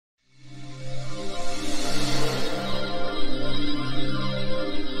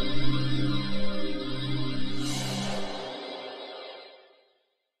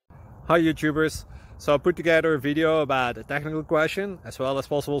Hi YouTubers! So I put together a video about a technical question as well as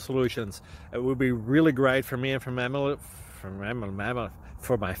possible solutions. It would be really great for me and for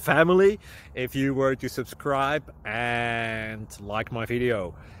my family if you were to subscribe and like my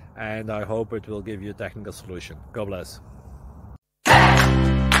video, and I hope it will give you a technical solution. God bless.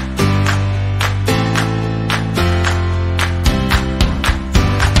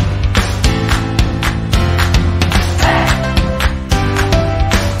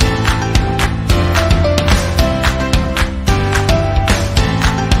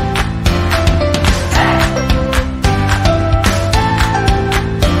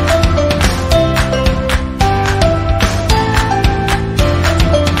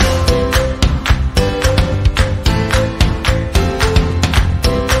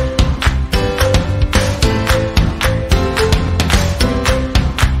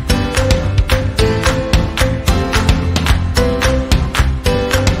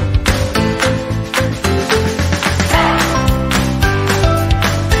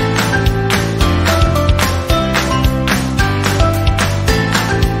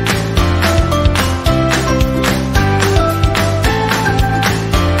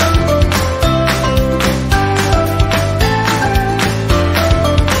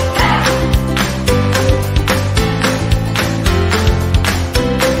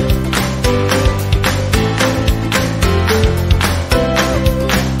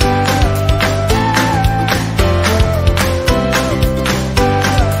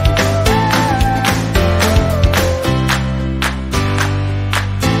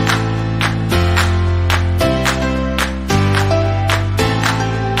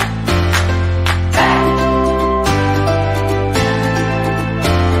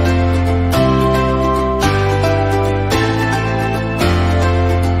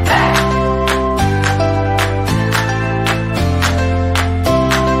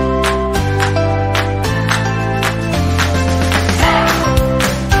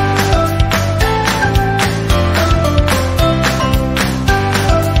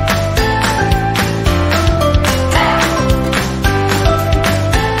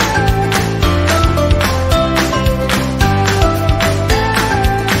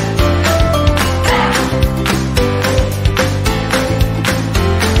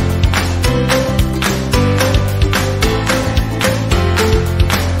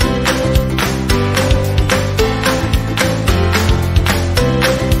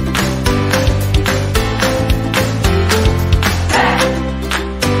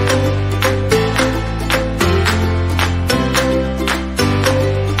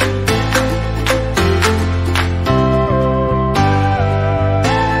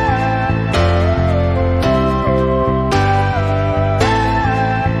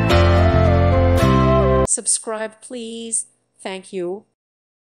 Subscribe, please. Thank you.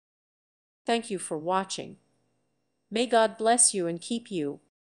 Thank you for watching. May God bless you and keep you.